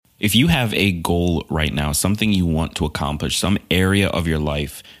If you have a goal right now, something you want to accomplish, some area of your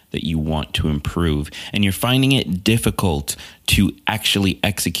life that you want to improve, and you're finding it difficult to actually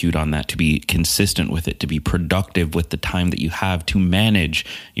execute on that, to be consistent with it, to be productive with the time that you have, to manage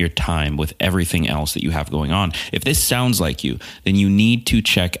your time with everything else that you have going on. If this sounds like you, then you need to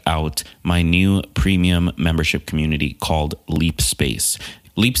check out my new premium membership community called Leap Space.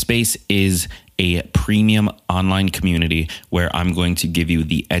 Leap Space is a premium online community where I'm going to give you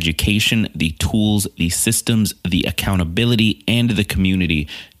the education, the tools, the systems, the accountability, and the community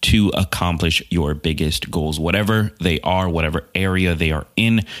to accomplish your biggest goals, whatever they are, whatever area they are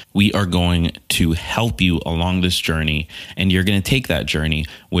in. We are going to help you along this journey, and you're going to take that journey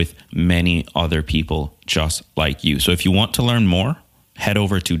with many other people just like you. So if you want to learn more, head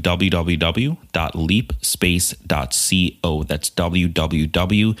over to www.leapspace.co. That's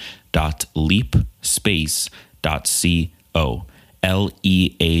www.leapspace.co.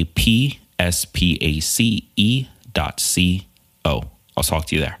 LEAPSPACE.co. I'll talk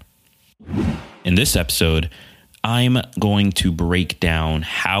to you there. In this episode, I'm going to break down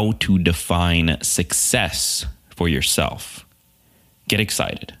how to define success for yourself. Get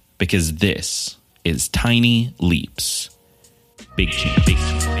excited, because this is Tiny Leaps. Big change. Big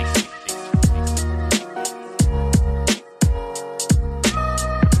change.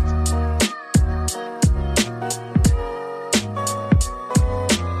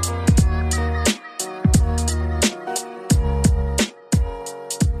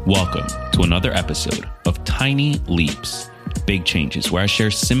 Welcome to another episode of Tiny Leaps, Big Changes, where I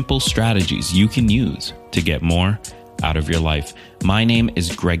share simple strategies you can use to get more out of your life. My name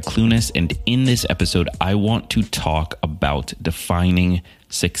is Greg Clunas, and in this episode, I want to talk about defining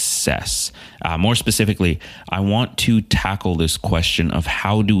success. More specifically, I want to tackle this question of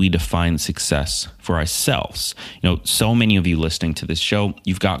how do we define success for ourselves? You know, so many of you listening to this show,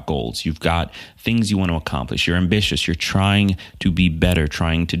 you've got goals, you've got things you want to accomplish, you're ambitious, you're trying to be better,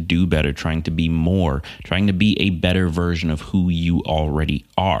 trying to do better, trying to be more, trying to be a better version of who you already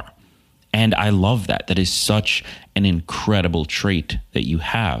are. And I love that. That is such an incredible trait that you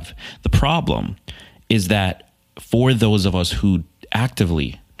have. The problem is that for those of us who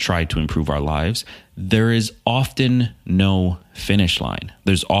actively try to improve our lives, there is often no finish line.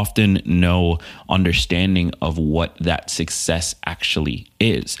 There's often no understanding of what that success actually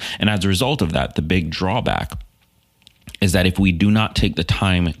is. And as a result of that, the big drawback is that if we do not take the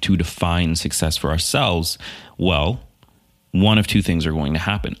time to define success for ourselves, well, one of two things are going to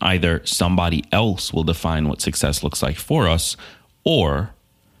happen. Either somebody else will define what success looks like for us, or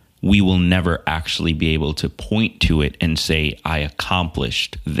we will never actually be able to point to it and say, I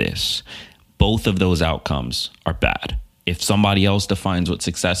accomplished this. Both of those outcomes are bad. If somebody else defines what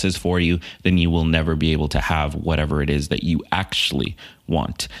success is for you, then you will never be able to have whatever it is that you actually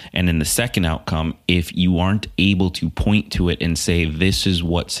want. And in the second outcome, if you aren't able to point to it and say, this is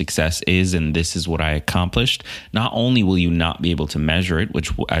what success is and this is what I accomplished, not only will you not be able to measure it,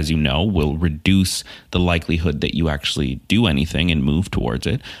 which, as you know, will reduce the likelihood that you actually do anything and move towards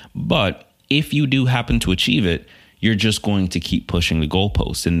it, but if you do happen to achieve it, you're just going to keep pushing the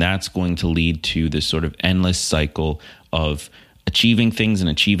goalposts. And that's going to lead to this sort of endless cycle of achieving things,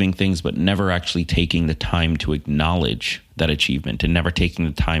 but never actually taking the time to acknowledge that achievement and never taking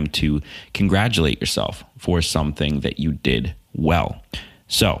the time to congratulate yourself for something that you did well.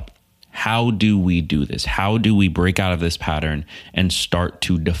 So how do we do this? How do we break out of this pattern and start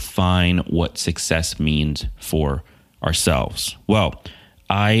to define what success means for ourselves? Well,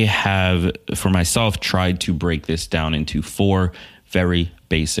 I have, for myself, tried to break this down into 4 very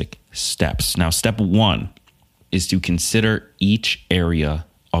basic steps. Now, step 1 is to consider each area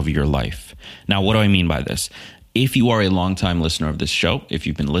of your life. Now, what do I mean by this? If you are a longtime listener of this show, if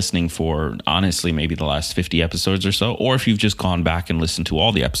you've been listening for, honestly, maybe the last 50 episodes or so, or if you've just gone back and listened to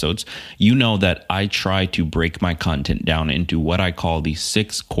all the episodes, you know that I try to break my content down into what I call the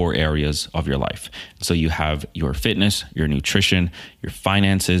 6 core areas of your life. So you have your fitness, your nutrition, your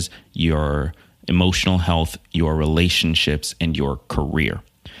finances, your emotional health, your relationships, and your career.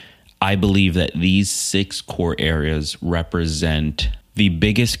 I believe that these 6 core areas represent the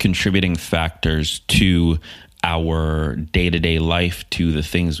biggest contributing factors to our day-to-day life, to the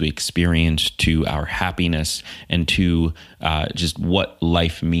things we experience, to our happiness, and to just what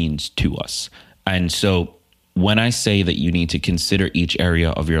life means to us. And so when I say that you need to consider each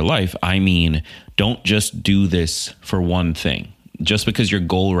area of your life, I mean, don't just do this for one thing. Just because your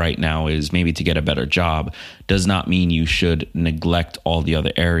goal right now is maybe to get a better job does not mean you should neglect all the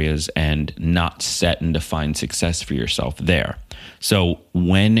other areas and not set and define success for yourself there. So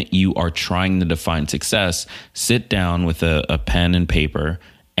when you are trying to define success, sit down with a pen and paper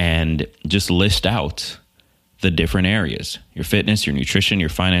and just list out the different areas: your fitness, your nutrition, your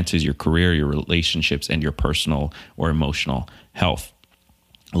finances, your career, your relationships, and your personal or emotional health.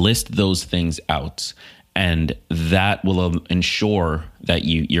 List those things out, and that will ensure that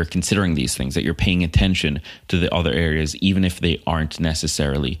you're considering these things, that you're paying attention to the other areas, even if they aren't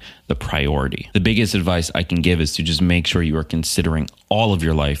necessarily the priority. The biggest advice I can give is to just make sure you are considering all of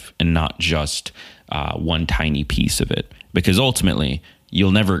your life and not just one tiny piece of it, because ultimately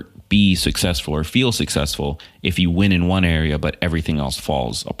you'll never be successful or feel successful if you win in one area but everything else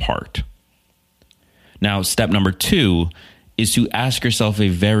falls apart. Now, step number 2 is to ask yourself a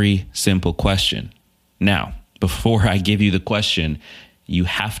very simple question. Now, before I give you the question, you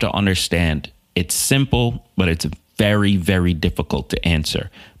have to understand it's simple, but it's very, very difficult to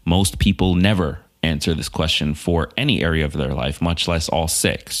answer. Most people never answer this question for any area of their life, much less all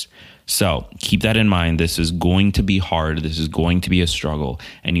 6. So keep that in mind. This is going to be hard. This is going to be a struggle,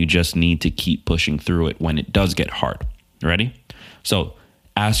 and you just need to keep pushing through it when it does get hard. Ready? So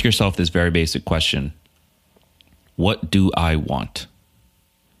ask yourself this very basic question. What do I want?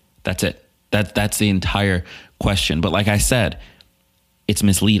 That's it. That's the entire question. But like I said, it's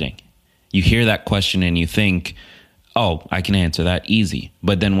misleading. You hear that question and you think, oh, I can answer that easy.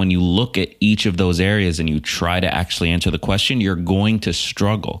 But then when you look at each of those areas and you try to actually answer the question, you're going to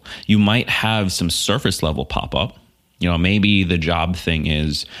struggle. You might have some surface level pop up. Maybe the job thing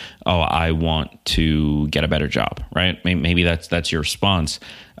is, oh, I want to get a better job, right? Maybe that's your response.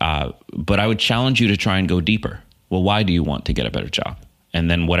 But I would challenge you to try and go deeper. Well, why do you want to get a better job? And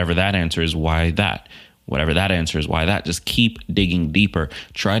then whatever that answer is, why that? Whatever that answer is, why that? Just keep digging deeper.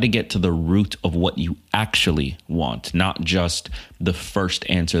 Try to get to the root of what you actually want, not just the first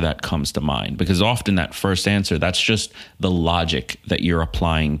answer that comes to mind. Because often that first answer, that's just the logic that you're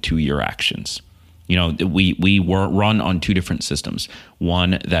applying to your actions. We run on 2 different systems,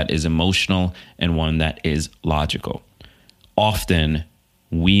 one that is emotional and one that is logical. Often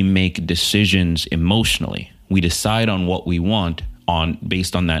we make decisions emotionally. We decide on what we want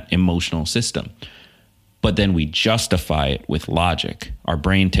based on that emotional system. But then we justify it with logic. Our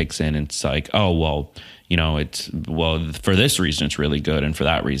brain ticks in and it's like, oh, well, for this reason, it's really good. And for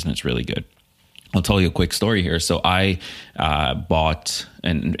that reason, it's really good. I'll tell you a quick story here. So I bought,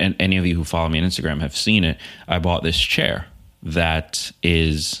 and any of you who follow me on Instagram have seen it, I bought this chair that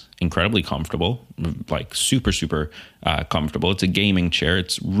is incredibly comfortable, like super, super comfortable. It's a gaming chair.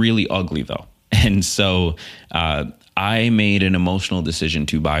 It's really ugly though. And so I made an emotional decision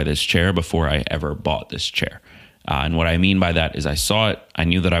to buy this chair before I ever bought this chair. And what I mean by that is I saw it, I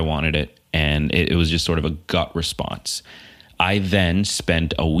knew that I wanted it, and it was just sort of a gut response. I then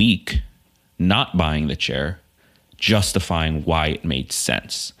spent a week not buying the chair, justifying why it made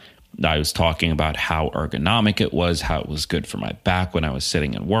sense. I was talking about how ergonomic it was, how it was good for my back when I was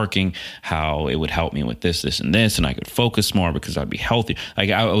sitting and working, how it would help me with this, and this, and I could focus more because I'd be healthy.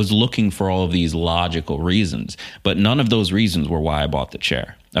 I was looking for all of these logical reasons, but none of those reasons were why I bought the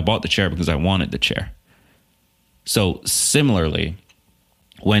chair. I bought the chair because I wanted the chair. So similarly,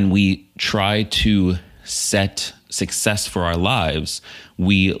 when we try to set success for our lives,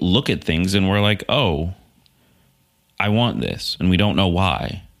 we look at things and we're like, oh, I want this, and we don't know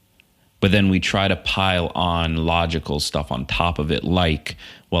why. But then we try to pile on logical stuff on top of it, like,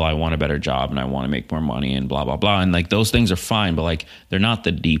 well, I want a better job and I want to make more money and blah, blah, blah. And like those things are fine, but like they're not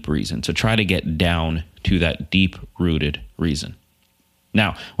the deep reason. So try to get down to that deep rooted reason.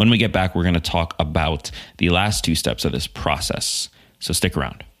 Now, when we get back, we're going to talk about the last 2 steps of this process. So stick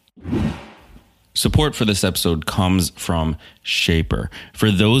around. Support for this episode comes from Shaper. For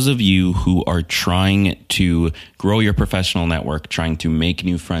those of you who are trying to grow your professional network, trying to make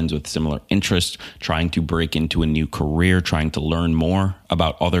new friends with similar interests, trying to break into a new career, trying to learn more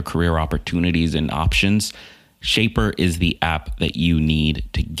about other career opportunities and options, Shaper is the app that you need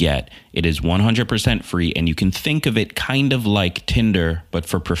to get. It is 100% free, and you can think of it kind of like Tinder, but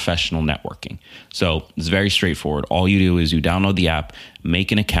for professional networking. So it's very straightforward. All you do is you download the app,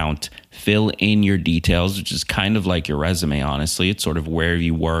 make an account, fill in your details, which is kind of like your resume, honestly. It's sort of where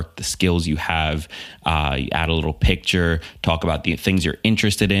you work, the skills you have. You add a little picture, talk about the things you're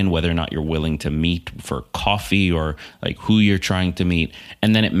interested in, whether or not you're willing to meet for coffee or like who you're trying to meet.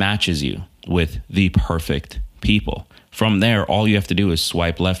 And then it matches you with the perfect people. From there, all you have to do is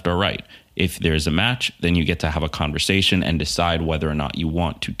swipe left or right. If there's a match, then you get to have a conversation and decide whether or not you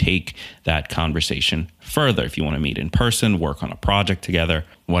want to take that conversation further. If you want to meet in person, work on a project together,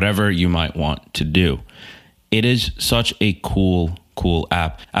 whatever you might want to do. It is such a cool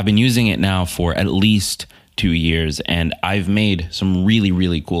app. I've been using it now for at least 2 years, and I've made some really,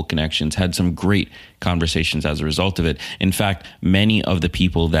 really cool connections, had some great conversations as a result of it. In fact, many of the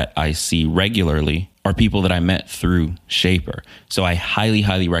people that I see regularly are people that I met through Shaper. So I highly,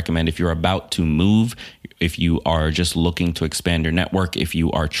 highly recommend, if you're about to move, if you are just looking to expand your network, if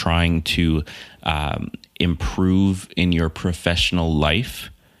you are trying to improve in your professional life,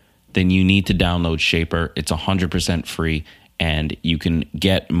 then you need to download Shaper. It's 100% free, and you can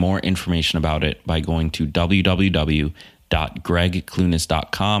get more information about it by going to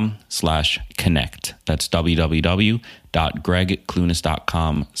www.gregclunis.com/connect. That's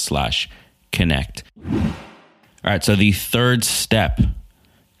www.gregclunis.com/connect. All right, so the third step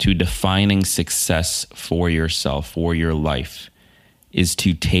to defining success for yourself, for your life, is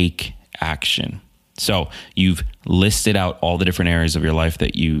to take action. So you've listed out all the different areas of your life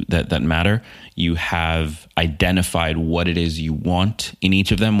that matter. You have identified what it is you want in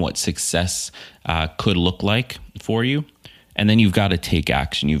each of them, what success could look like for you. And then you've got to take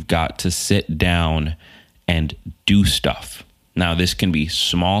action. You've got to sit down and do stuff. Now, this can be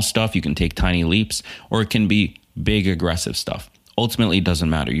small stuff. You can take tiny leaps, or it can be big, aggressive stuff. Ultimately, it doesn't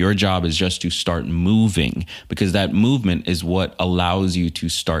matter. Your job is just to start moving, because that movement is what allows you to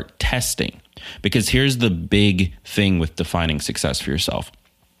start testing. Because here's the big thing with defining success for yourself.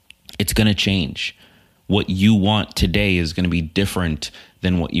 It's going to change. What you want today is going to be different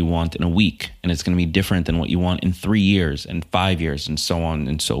than what you want in a week. And it's going to be different than what you want in 3 years and 5 years and so on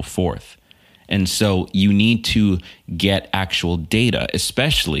and so forth. And so you need to get actual data,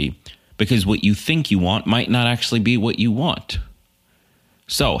 especially because what you think you want might not actually be what you want.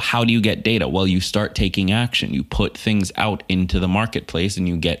 So how do you get data? Well, you start taking action. You put things out into the marketplace and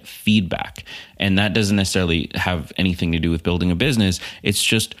you get feedback. And that doesn't necessarily have anything to do with building a business. It's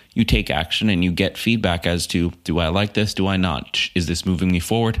just you take action and you get feedback as to, do I like this? Do I not? Is this moving me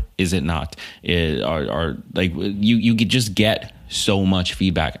forward? Is it not? You could just get so much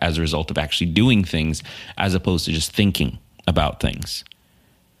feedback as a result of actually doing things, as opposed to just thinking about things.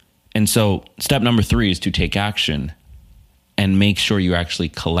 And so step number 3 is to take action and make sure you're actually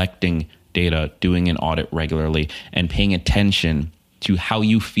collecting data, doing an audit regularly, and paying attention to how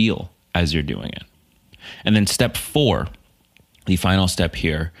you feel as you're doing it. And then step 4, the final step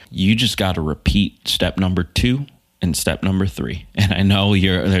here, you just got to repeat step number 2 and step number 3. And I know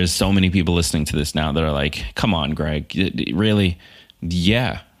there's so many people listening to this now that are like, come on, Greg, really?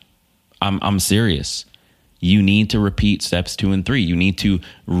 Yeah, I'm serious. You need to repeat steps 2 and 3. You need to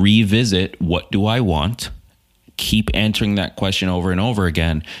revisit, what do I want? Keep answering that question over and over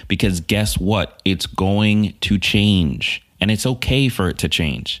again, because guess what? It's going to change, and it's okay for it to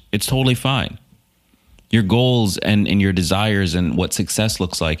change. It's totally fine. Your goals and your desires and what success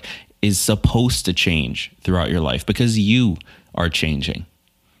looks like is supposed to change throughout your life, because you are changing.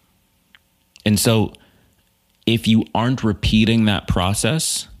 And so if you aren't repeating that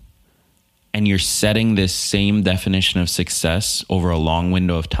process and you're setting this same definition of success over a long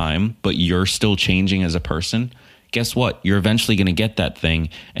window of time, but you're still changing as a person, guess what? You're eventually going to get that thing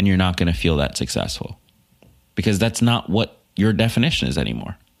and you're not going to feel that successful, because that's not what your definition is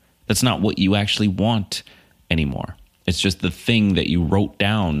anymore. That's not what you actually want anymore. It's just the thing that you wrote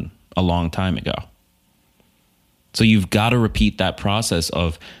down a long time ago. So you've got to repeat that process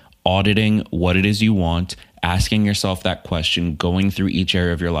of auditing what it is you want, asking yourself that question, going through each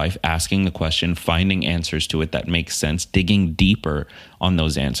area of your life, asking the question, finding answers to it that make sense, digging deeper on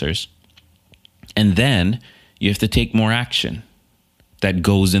those answers. And then you have to take more action that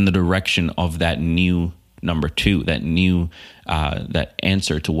goes in the direction of that new number 2, that new, that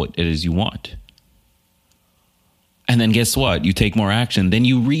answer to what it is you want. And then guess what? You take more action. Then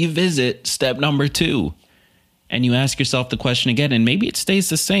you revisit step number 2 and you ask yourself the question again. And maybe it stays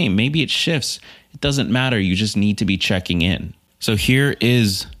the same. Maybe it shifts. It doesn't matter. You just need to be checking in. So here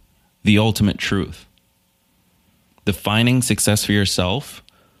is the ultimate truth. Defining success for yourself,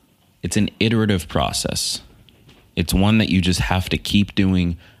 it's an iterative process. It's one that you just have to keep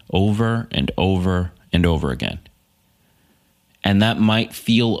doing over and over and over again. And that might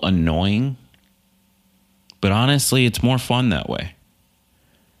feel annoying, but honestly, it's more fun that way.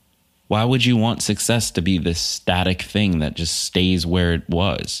 Why would you want success to be this static thing that just stays where it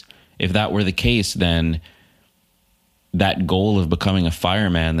was? If that were the case, then that goal of becoming a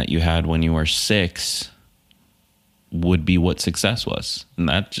fireman that you had when you were 6 would be what success was. And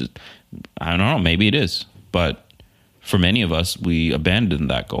that just, I don't know, maybe it is. But for many of us, we abandoned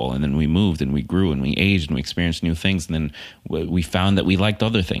that goal, and then we moved and we grew and we aged and we experienced new things. And then we found that we liked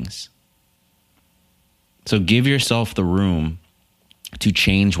other things. So give yourself the room to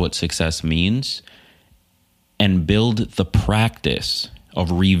change what success means and build the practice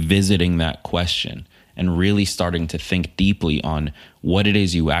of revisiting that question and really starting to think deeply on what it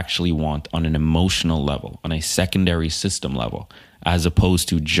is you actually want on an emotional level, on a secondary system level, as opposed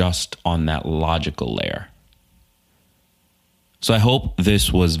to just on that logical layer. So I hope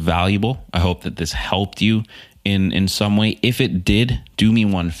this was valuable. I hope that this helped you in some way. If it did, do me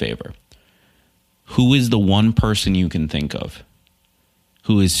one favor. Who is the one person you can think of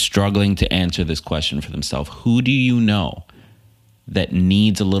who is struggling to answer this question for themselves? Who do you know that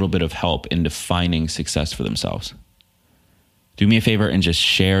needs a little bit of help in defining success for themselves? Do me a favor and just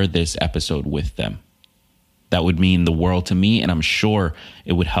share this episode with them. That would mean the world to me, and I'm sure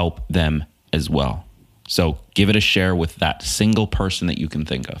it would help them as well. So give it a share with that single person that you can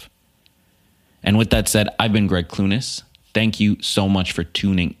think of. And with that said, I've been Greg Clunis. Thank you so much for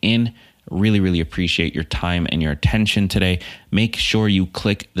tuning in. Really, really appreciate your time and your attention today. Make sure you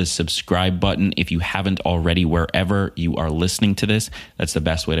click the subscribe button if you haven't already, wherever you are listening to this. That's the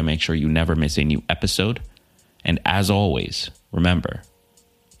best way to make sure you never miss a new episode. And as always, remember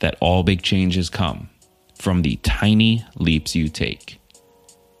that all big changes come from the tiny leaps you take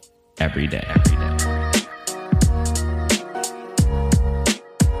every day.